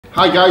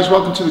Hi guys,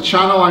 welcome to the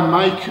channel. I'm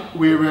Mike.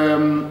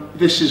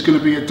 This is going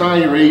to be a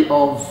diary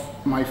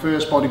of my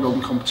first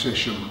bodybuilding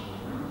competition.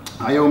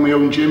 I own my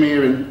own gym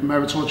here in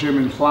Meritor Gym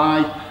in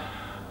Clyde,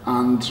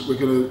 and we're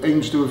going to aim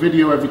to do a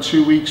video every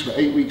 2 weeks. We're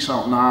 8 weeks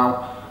out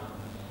now,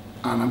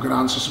 and I'm going to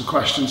answer some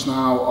questions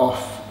now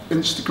off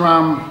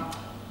Instagram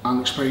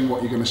and explain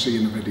what you're going to see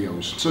in the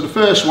videos. So the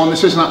first one,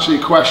 this isn't actually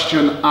a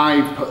question,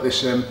 I've put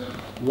this in.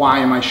 Why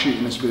am I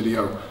shooting this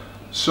video?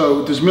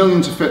 So there's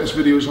millions of fitness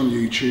videos on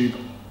YouTube,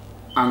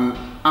 and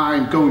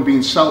I'm going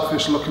being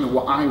selfish, looking at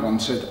what I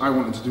wanted. I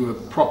wanted to do a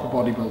proper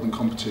bodybuilding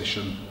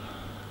competition.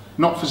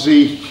 Not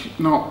physique,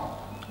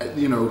 not,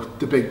 you know,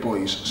 the big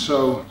boys.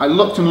 So I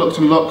looked and looked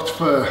and looked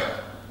for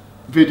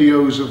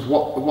videos of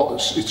what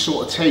it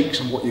sort of takes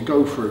and what you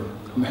go through.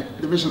 And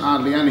there isn't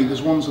hardly any.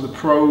 There's ones of the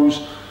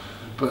pros,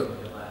 but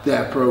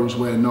they're pros,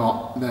 we're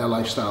not. Their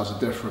lifestyles are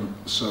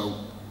different. So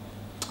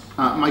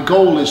my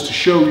goal is to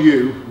show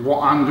you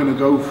what I'm going to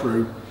go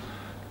through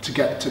to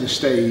get to the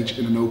stage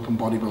in an open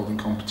bodybuilding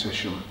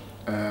competition.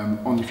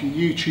 If you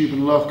YouTube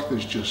and look,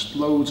 there's just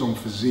loads on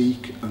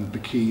physique and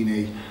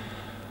bikini,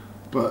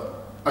 but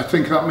I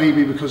think that may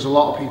be because a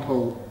lot of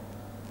people,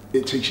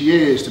 it takes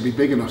years to be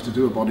big enough to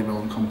do a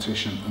bodybuilding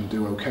competition and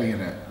do okay in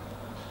it.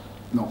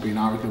 Not being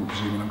arrogant,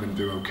 presuming I'm going to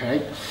do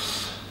okay.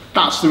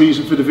 That's the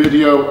reason for the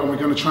video, and we're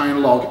going to try and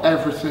log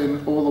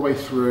everything all the way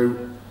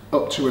through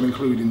up to and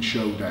including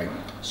show day.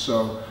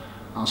 So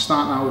I'll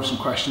start now with some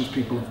questions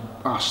people have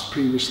asked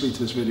previously to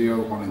this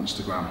video on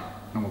Instagram,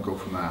 and we'll go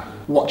from there.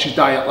 What's your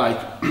diet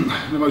like?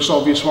 The most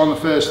obvious one, the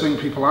first thing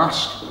people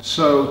ask.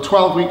 So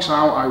 12 weeks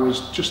out, I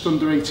was just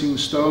under 18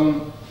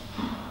 stone.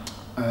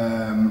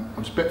 I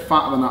was a bit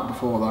fatter than that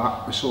before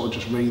that. I sort of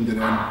just reined it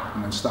in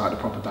and then started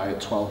a proper diet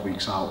 12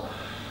 weeks out.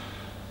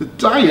 The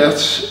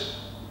diet,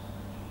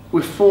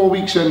 with 4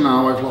 weeks in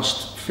now, I've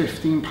lost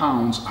 15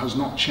 pounds, has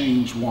not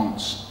changed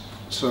once.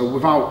 So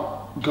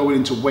without going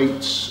into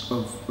weights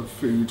of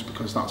food,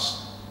 because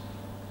that's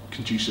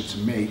conducive to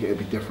me, it'll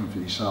be different for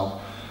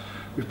yourself.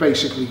 We've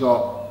basically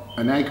got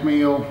an egg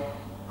meal,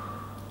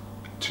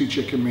 2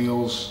 chicken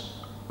meals,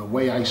 a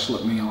whey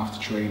isolate meal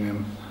after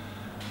training,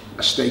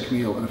 a steak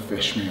meal and a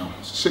fish meal.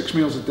 So 6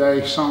 meals a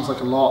day, sounds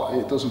like a lot,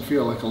 it doesn't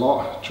feel like a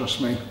lot,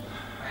 trust me.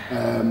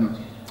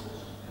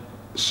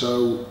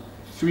 So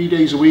 3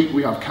 days a week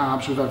we have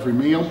carbs with every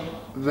meal.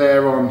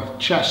 They're on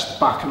chest,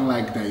 back and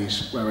leg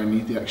days where I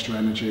need the extra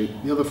energy.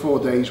 The other 4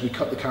 days we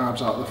cut the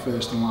carbs out of the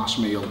first and last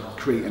meal,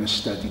 creating a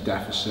steady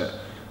deficit.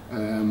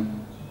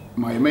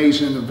 My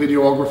amazing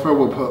videographer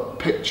will put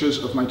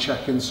pictures of my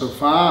check-ins so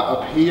far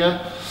up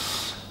here,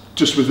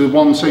 just with the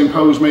one same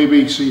pose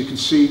maybe, so you can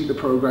see the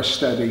progress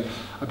steady.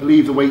 I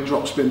believe the weight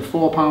drop's been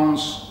 4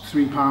 pounds,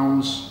 3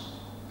 pounds,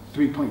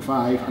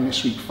 3.5, and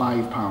this week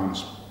 5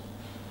 pounds.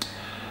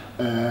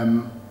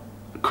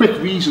 Quick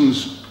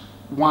reasons.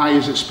 Why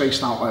is it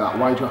spaced out like that?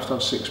 Why do you have to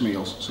have 6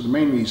 meals? So the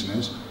main reason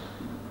is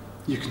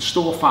you can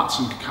store fats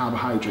and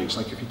carbohydrates.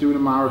 Like if you're doing a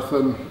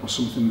marathon or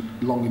something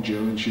long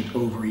endurance, you'd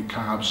overeat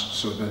carbs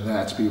so they're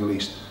there to be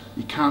released.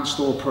 You can't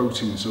store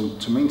protein, so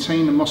to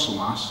maintain the muscle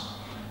mass,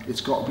 it's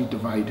got to be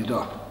divided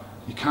up.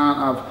 You can't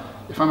have,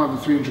 if I'm having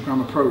 300 gram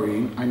of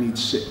protein, I need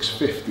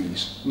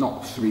 650s,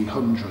 not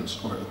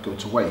 300s, or it'll go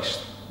to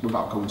waste.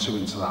 Without going too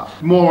into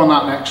that. More on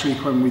that next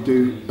week when we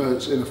do,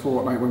 in a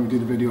fortnight when we do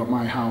the video at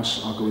my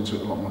house, I'll go into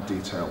it in a lot more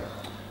detail.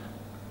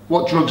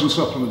 What drugs and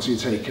supplements are you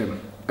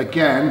taking?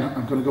 Again,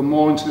 I'm going to go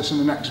more into this in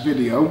the next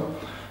video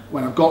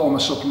when I've got all my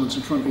supplements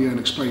in front of you and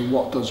explain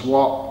what does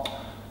what.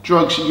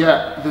 Drugs,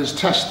 yeah, there's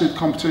tested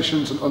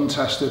competitions and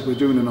untested. We're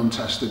doing an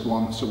untested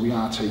one, so we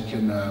are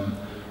taking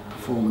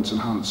performance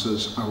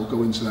enhancers. I will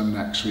go into them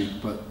next week,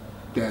 but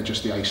they're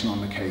just the icing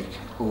on the cake.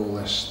 All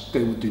this,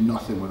 they would do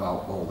nothing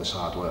without all this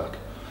hard work.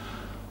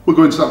 We'll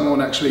go into that more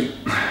next week.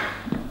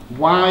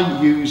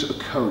 Why use a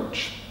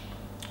coach?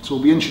 So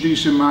we'll be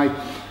introducing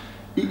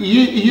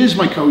he is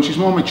my coach, he's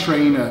more my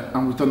trainer,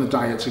 and we've done the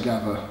diet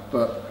together.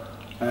 But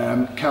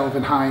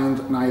Kelvin Hinde,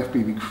 an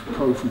IFBB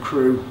PRO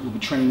crew, will be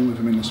training with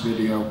him in this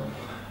video.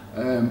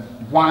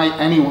 Why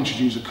anyone should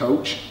use a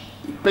coach?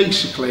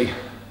 Basically,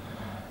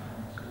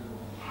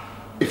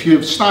 if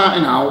you're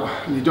starting out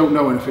and you don't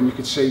know anything, you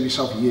could save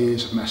yourself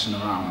years of messing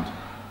around.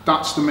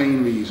 That's the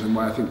main reason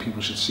why I think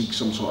people should seek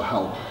some sort of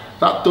help.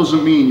 That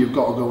doesn't mean you've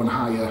got to go and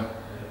hire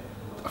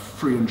a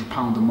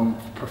 £300 a month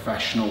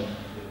professional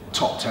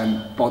top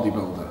 10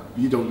 bodybuilder.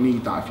 You don't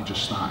need that if you're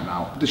just starting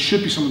out. There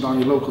should be someone down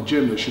your local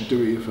gym that should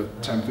do it for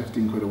 10,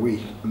 15 quid a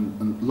week,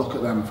 and look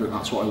at them and think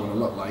that's what I want to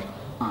look like.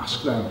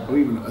 Ask them, or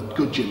even a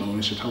good gym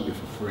owner should help you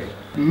for free.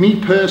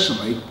 Me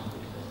personally,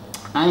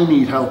 I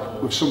need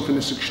help with something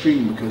that's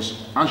extreme,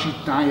 because as you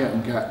diet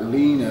and get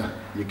leaner,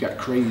 you get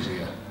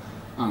crazier.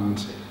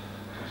 And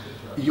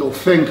you'll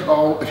think,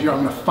 oh, if you're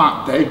having a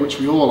fat day, which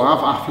we all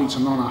have, athletes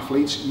and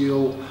non-athletes,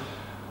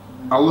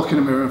 I'll look in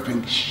the mirror and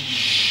think,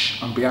 shh,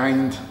 I'm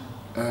behind.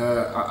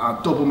 I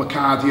double my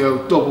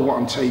cardio, double what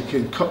I'm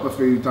taking, cut my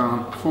food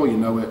down. Before you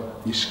know it,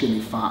 you're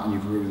skinny fat and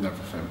you've ruined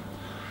everything.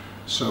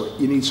 So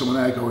you need someone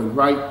there going,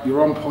 right,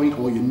 you're on point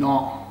or you're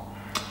not.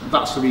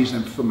 That's the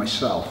reason for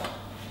myself.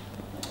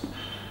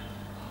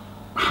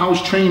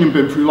 how's training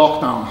been through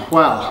lockdown?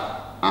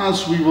 Well,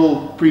 as we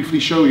will briefly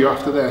show you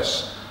after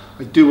this,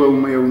 I do own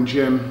my own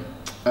gym.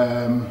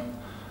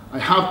 I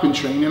have been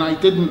training.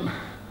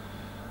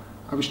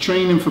 I was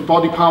training for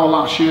Body Power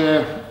last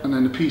year and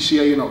then the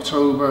PCA in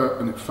October,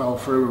 and it fell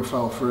through and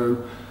fell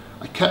through.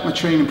 I kept my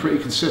training pretty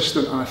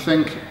consistent, and I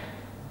think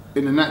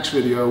in the next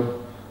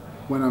video,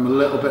 when I'm a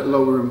little bit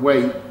lower in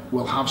weight,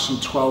 we'll have some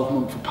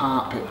 12-month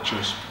apart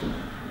pictures,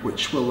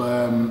 which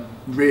will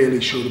really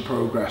show the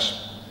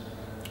progress.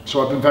 So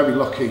I've been very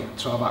lucky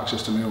to have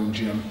access to my own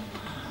gym,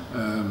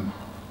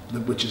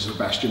 which is the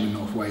best gym in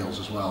North Wales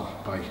as well,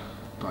 by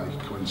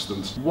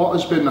coincidence. What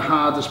has been the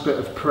hardest bit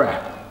of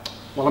prep?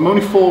 Well, I'm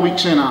only 4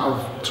 weeks in out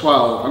of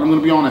 12, and I'm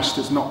going to be honest,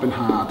 it's not been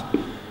hard.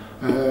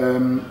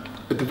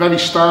 At the very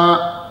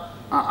start,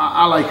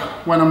 I like,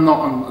 when I'm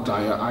not on a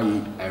diet, I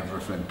eat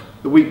everything.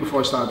 The week before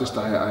I started this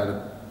diet, I had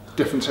a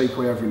different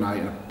takeaway every night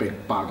and a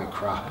big bag of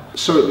crap.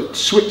 So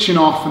switching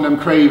off and them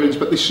cravings,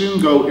 but they soon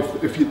go,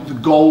 if the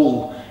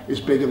goal is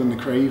bigger than the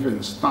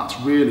cravings, that's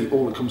really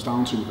all it comes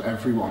down to with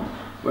everyone.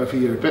 Whether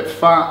you're a bit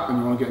fat and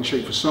you want to get in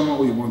shape for summer,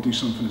 or you want to do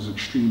something as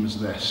extreme as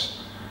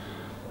this,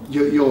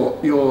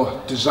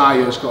 your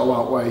desire's got to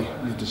outweigh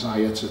your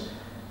desire to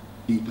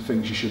eat the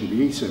things you shouldn't be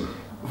eating.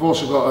 I've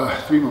also got a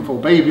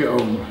 3-month-old baby at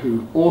home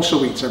who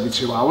also eats every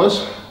 2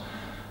 hours.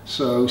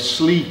 So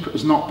sleep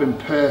has not been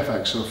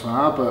perfect so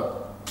far,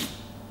 but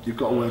you've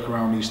got to work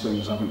around these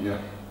things, haven't you?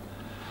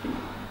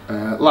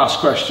 Last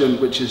question,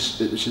 which is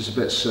a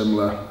bit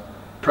similar,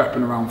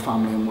 prepping around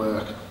family and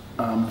work.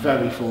 I'm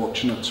very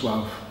fortunate to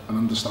have an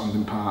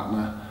understanding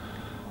partner.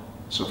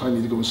 So if I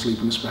need to go and sleep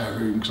in the spare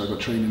room because I've got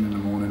training in the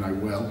morning, I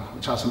will,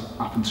 which hasn't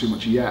happened too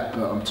much yet,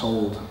 but I'm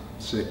told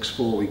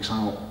 4 weeks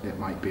out, it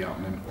might be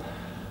happening.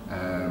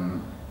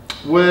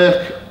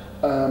 Work,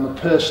 I'm a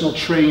personal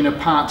trainer,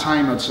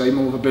 part-time I'd say,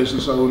 more of a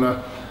business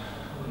owner.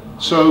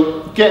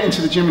 So getting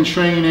to the gym and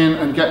training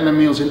and getting the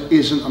meals in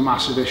isn't a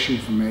massive issue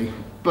for me.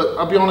 But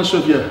I'll be honest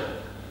with you,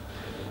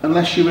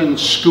 unless you're in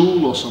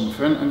school or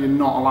something and you're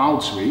not allowed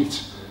to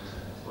eat,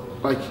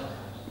 like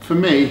for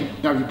me,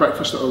 you have your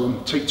breakfast at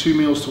home, take 2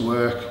 meals to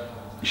work,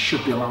 you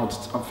should be allowed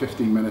to have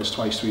 15 minutes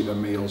twice to eat their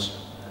meals.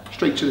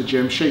 Straight to the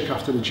gym, shake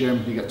after the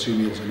gym, you get 2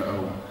 meals in at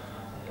home.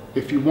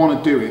 If you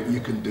want to do it,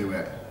 you can do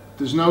it.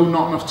 There's not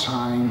enough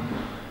time.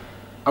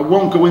 I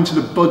won't go into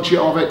the budget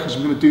of it because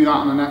I'm going to do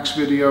that in the next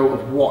video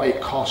of what it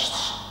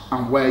costs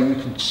and where you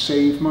can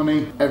save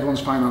money.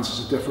 Everyone's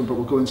finances are different, but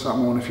we'll go into that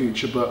more in the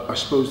future. But I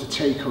suppose the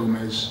take home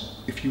is,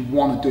 if you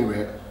want to do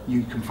it,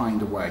 you can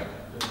find a way.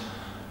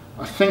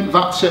 I think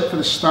that's it for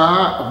the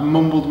start. I've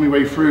mumbled my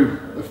way through.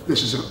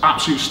 This is an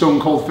absolute stone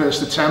cold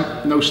first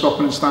attempt, no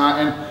stopping and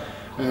starting.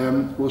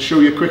 We'll show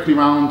you quickly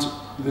around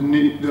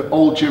the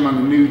old gym and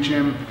the new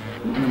gym,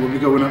 and then we'll be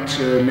going up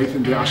to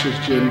Nathan Diash's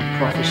gym,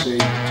 Prophecy,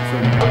 to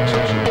film the back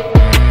section.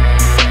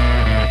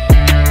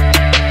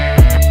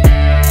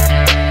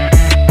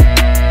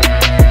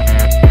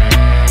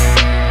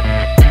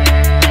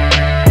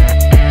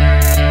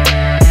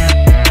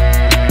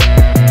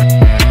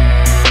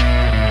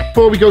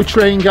 Before we go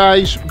train,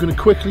 guys, I'm going to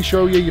quickly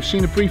show you, you've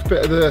seen a brief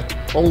bit of the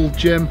old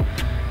gym.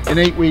 In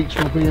 8 weeks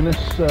we'll be in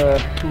this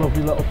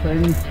lovely little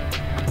thing,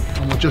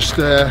 and we'll just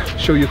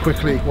show you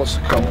quickly what's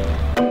to come.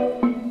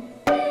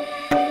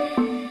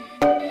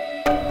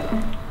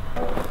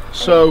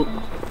 So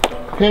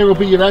here will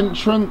be your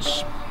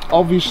entrance,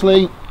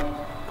 obviously.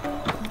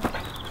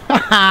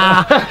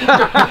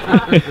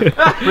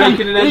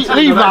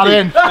 Leave that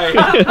in.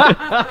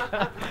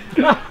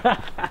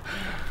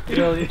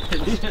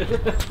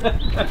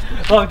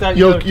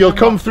 You'll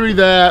come through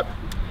there.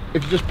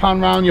 If you just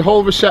pan round, your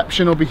whole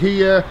reception will be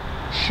here.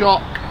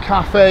 Shop,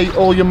 cafe,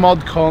 all your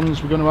mod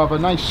cons. We're going to have a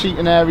nice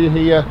seating area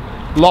here,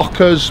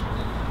 lockers.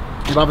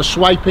 We'll have a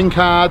swiping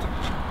card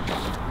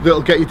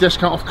that'll get you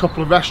discount off a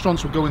couple of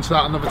restaurants. We'll go into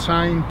that another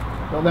time.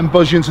 That'll then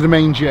buzz you into the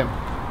main gym.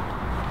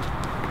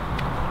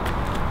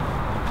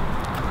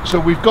 So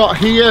we've got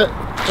here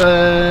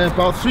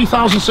about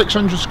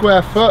 3,600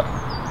 square foot,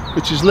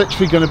 which is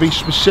literally going to be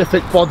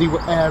specific body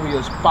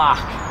areas, back,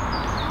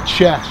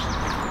 chest,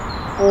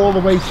 all the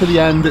way to the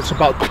end. It's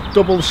about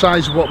double the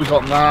size of what we've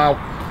got now.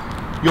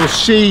 You'll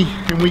see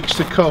in weeks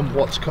to come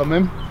what's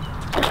coming.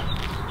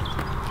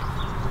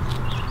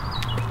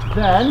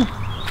 Then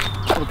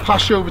I'll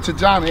pass you over to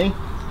Danny.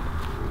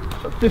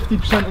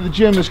 50% of the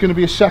gym is going to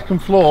be a second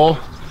floor,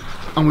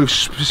 and we've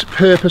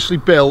purposely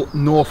built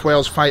North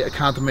Wales Fight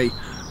Academy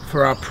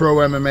for our pro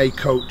MMA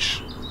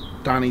coach,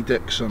 Danny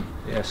Dixon.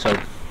 Yeah, so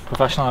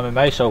professional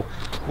MMA, so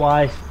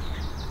why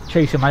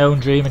chasing my own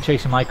dream and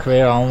chasing my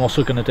career, I'm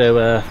also going to do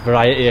a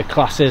variety of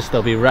classes.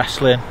 There'll be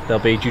wrestling,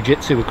 there'll be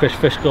jiu-jitsu with Chris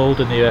Fishgold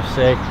in the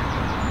UFC.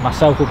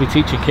 Myself will be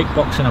teaching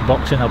kickboxing and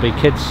boxing. There'll be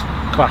kids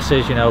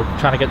classes, you know,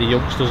 trying to get the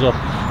youngsters up.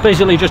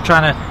 Basically just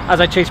trying to, as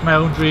I chase my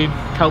own dream,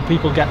 help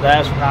people get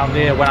theirs from around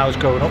here. When I was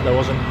growing up there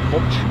wasn't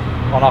much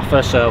on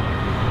offer, so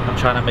I'm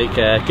trying to make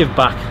give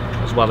back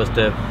as well as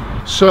do.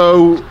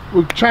 So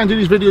we'll try and do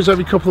these videos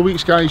every couple of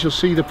weeks, guys. You'll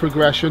see the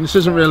progression. This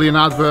isn't really an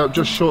advert,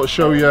 just sort of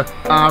show you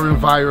our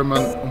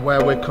environment and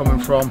where we're coming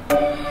from.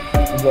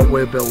 and what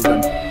we're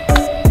building.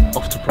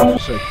 Off to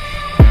prophecy.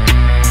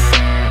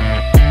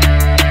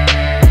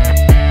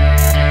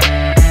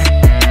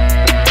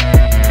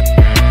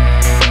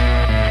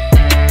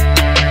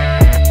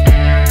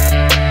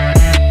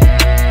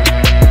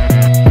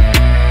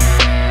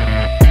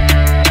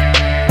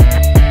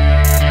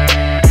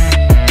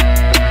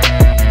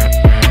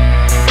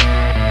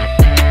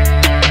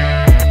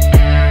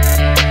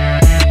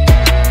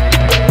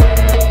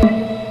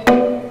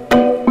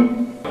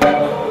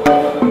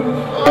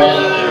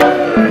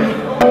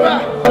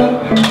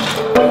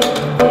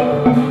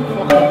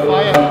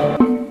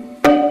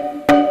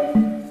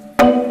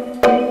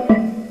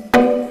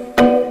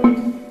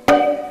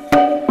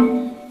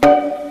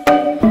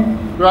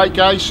 Right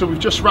guys, so we've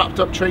just wrapped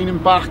up training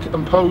back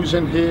and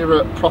posing here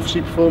at Prophecy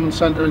Performance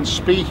Centre in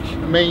Speke.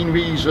 The main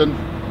reason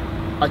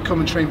I come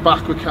and train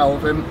back with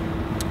Kelvin,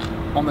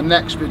 on the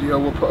next video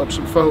we'll put up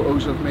some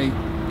photos of me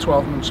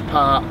 12 months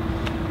apart.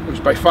 It was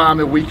by far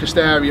my weakest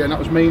area, and that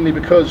was mainly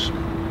because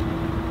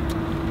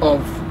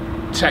of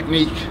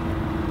technique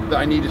that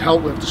I needed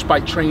help with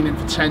despite training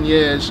for 10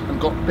 years and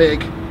got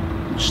big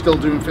and still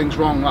doing things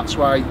wrong. That's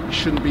why you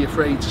shouldn't be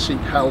afraid to seek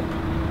help.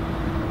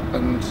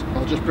 And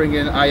I'll just bring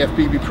in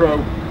IFBB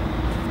PRO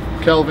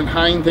Kelvin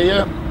Hinde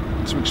here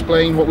to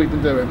explain what we've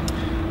been doing.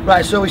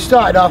 Right, so we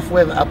started off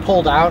with a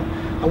pull down,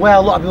 and where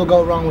a lot of people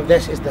go wrong with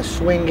this is the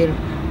swinging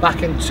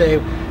back into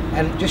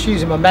and just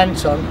using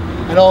momentum,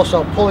 and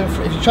also pulling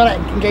through. If you're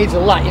trying to engage the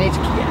lat, you need to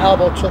keep your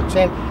elbow tucked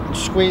in and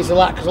squeeze the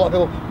lat, because a lot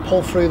of people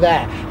pull through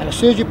there, and as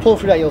soon as you pull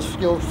through there,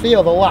 you'll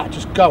feel the lat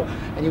just go,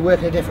 and you're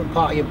working a different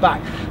part of your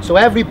back. So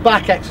every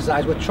back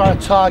exercise we're trying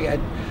to target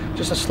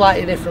just a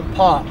slightly different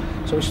part.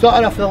 So we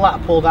started off with the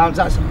lat pull downs,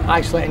 that's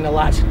isolating the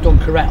lats done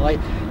correctly.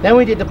 Then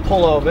we did the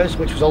pullovers,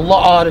 which was a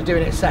lot harder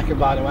doing it second,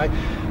 by the way.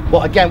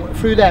 But again,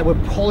 through there,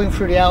 we're pulling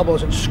through the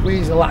elbows and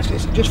squeezing the lats.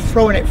 It's just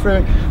throwing it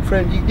through.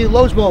 You do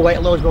loads more weight,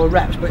 loads more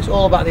reps, but it's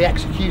all about the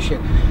execution.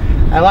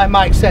 And like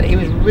Mike said, he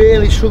was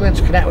really struggling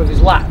to connect with his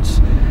lats.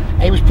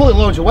 And he was pulling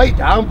loads of weight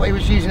down, but he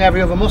was using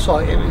every other muscle.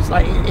 It was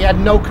like he had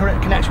no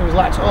connection with his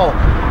lats at all.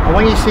 And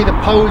when you see the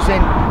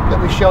posing that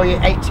we showed you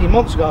 18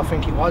 months ago, I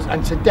think it was,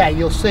 and today,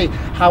 you'll see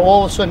how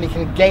all of a sudden he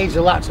can engage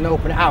the lats and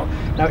open it out.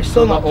 Now it's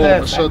still not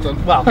perfect. All of a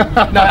sudden. Well,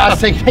 no, it has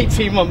taken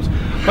 18 months,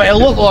 but it'll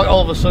look like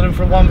all of a sudden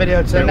from one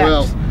video to the next.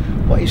 Will.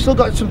 But you've still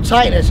got some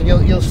tightness, and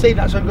you'll see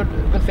that's some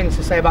good things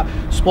to say about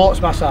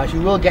sports massage.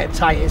 You will get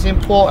tight. It's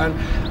important,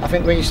 I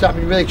think, when you start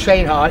to really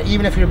train hard,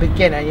 even if you're a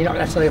beginner, you're not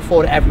necessarily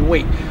afford it every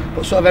week,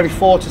 but sort of every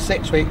 4 to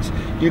 6 weeks,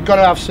 you've got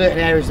to have certain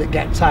areas that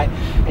get tight.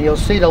 And you'll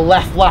see the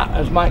left lat,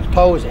 as Mike's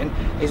posing,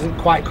 isn't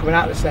quite coming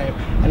out the same,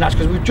 and that's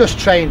because we've just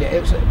trained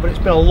it. But it's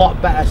been a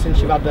lot better since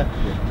you've had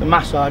the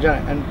massage,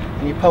 hasn't it?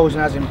 And your posing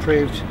has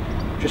improved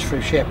just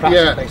through sheer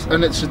practice. Yeah, basically.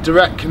 and it's a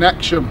direct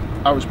connection.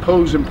 I was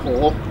posing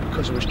poor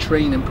because I was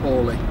training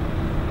poorly.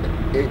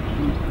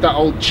 That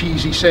old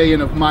cheesy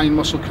saying of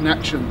mind-muscle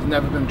connection has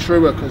never been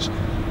truer, because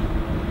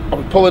I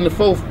was pulling the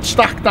full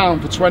stack down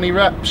for 20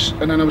 reps,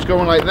 and then I was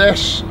going like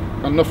this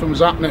and nothing was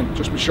happening,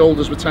 just my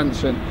shoulders were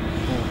tensing.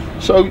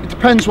 So it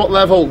depends what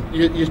level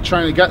you're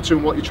trying to get to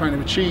and what you're trying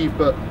to achieve.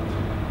 But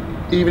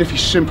even if you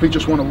simply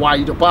just want to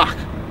widen back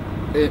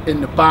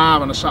in the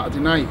bar on a Saturday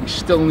night, you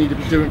still need to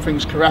be doing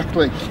things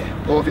correctly.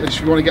 Or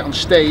if you want to get on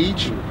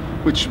stage,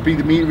 which would be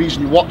the main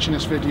reason you're watching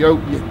this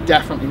video, you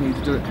definitely need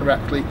to do it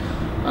correctly.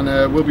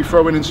 And we'll be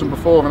throwing in some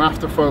before and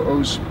after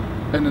photos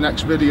in the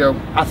next video.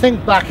 I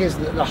think back is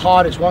the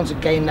hardest one to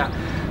gain that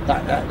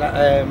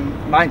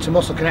mind to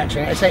muscle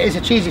connection. It's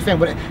a cheesy thing,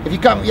 but if you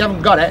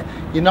haven't got it,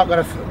 you're not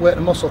going to work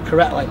the muscle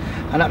correctly,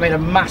 and that made a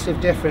massive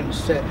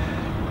difference.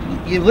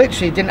 You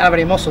literally didn't have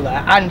any muscle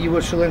there, and you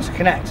were struggling to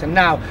connect, and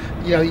now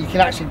you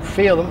can actually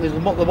feel them. There's the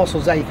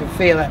muscles there, you can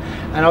feel it,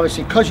 and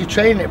obviously because you're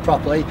training it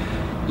properly,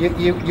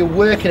 you're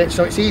working it,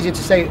 so it's easier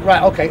to say,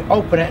 right, okay,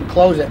 open it and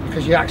close it,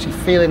 because you're actually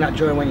feeling that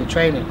during when you're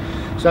training.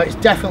 So it's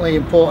definitely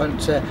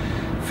important to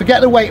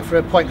forget the weight for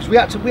a point, because we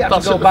had to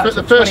go back to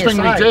the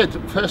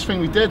first thing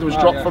we did was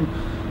drop from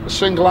a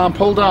single arm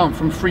pull down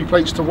from 3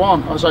 plates to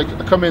 1. I was like,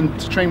 I come in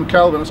to train with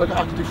Kelvin, I was like,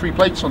 I can do 3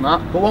 plates on that.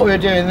 But what we were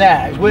doing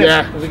there is we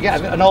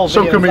get an old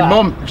so video. So can my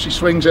mum, if she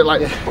swings it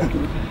like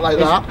like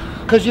that.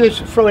 Because you're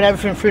throwing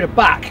everything through the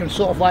back and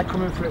sort of like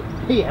coming through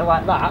here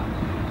like that,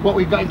 what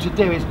we've got him to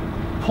do is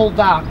pull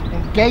down,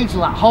 engage the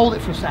lat, hold it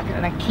for a second,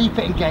 and then keep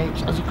it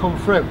engaged as you come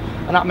through,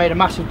 and that made a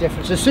massive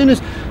difference. As soon as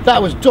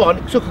that was done,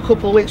 it took a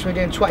couple of weeks when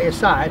we were doing 20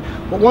 aside,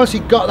 but once you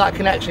got that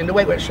connection, the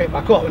weight went straight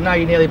back up, and now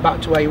you're nearly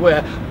back to where you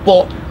were,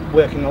 but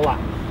working the lat.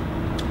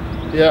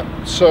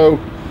 Yeah, so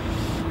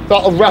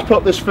that'll wrap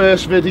up this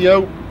first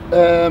video.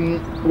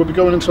 We'll be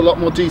going into a lot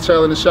more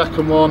detail in the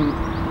second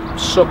one,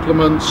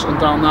 supplements and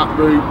down that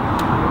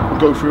route. We'll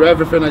go through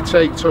everything I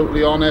take,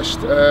 totally honest.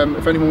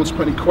 If anyone wants to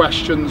put any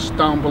questions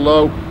down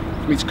below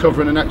for me to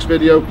cover in the next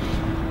video,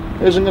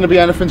 there isn't going to be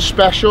anything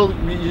special.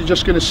 You're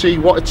just going to see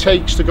what it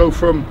takes to go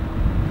from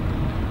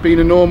being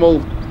a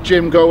normal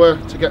gym goer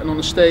to getting on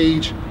the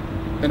stage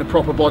in a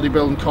proper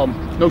bodybuilding comp.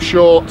 No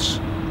shorts,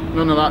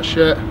 none of that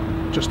shit.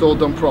 just all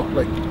done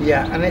properly.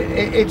 Yeah, and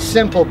it's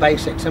simple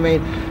basics. I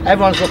mean,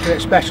 everyone's looking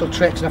at special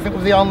tricks, and I think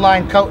with the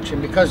online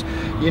coaching, because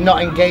you're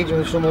not engaging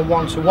with someone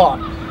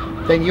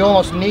one-to-one, then you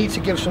almost need to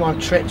give someone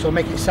tricks or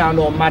make it sound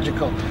all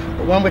magical.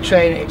 But when we're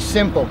training, it's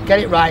simple. Get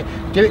it right,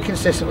 do it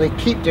consistently,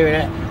 keep doing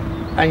it,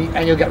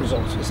 and you'll get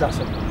results. It's that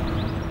simple.